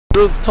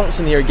Dhruv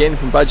Thompson here again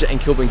from Budget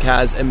and Kilburn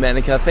Cars in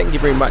Manukau. Thank you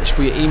very much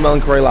for your email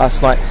inquiry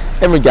last night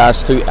in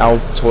regards to our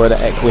Toyota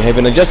Aqua we have.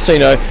 And just so you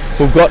know,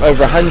 we've got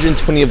over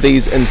 120 of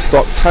these in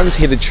stock, tons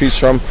here to choose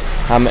from,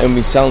 and we've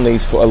been selling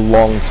these for a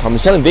long time. We're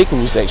selling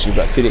vehicles actually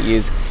about 38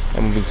 years,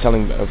 and we've been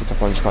selling over a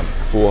couple hundred months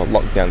before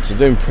lockdown, so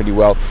doing pretty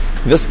well.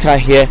 This car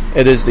here,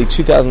 it is the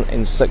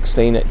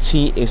 2016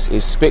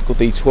 TSS spec with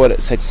the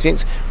Toyota Safety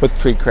Sense with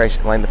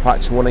pre-crash lane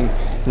departure warning.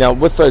 Now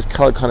with those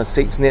colour kind of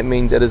seats, and that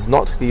means it is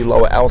not the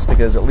lower L spec,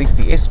 it is at least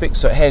the S spec,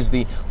 so it has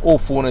the all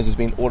four has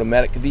been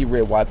automatic, the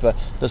rear wiper,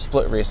 the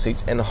split rear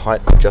seats, and a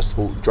height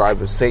adjustable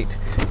driver's seat.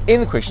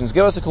 Any questions,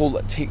 give us a call,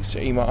 text,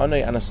 or email. I know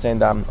you understand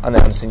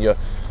your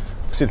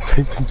I said the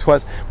same thing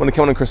twice. Want to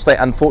come on and Chris Day.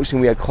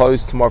 Unfortunately, we are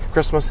closed tomorrow for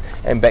Christmas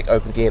and back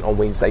open again on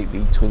Wednesday the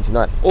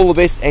 29th. All the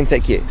best and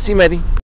take care. See you, matey.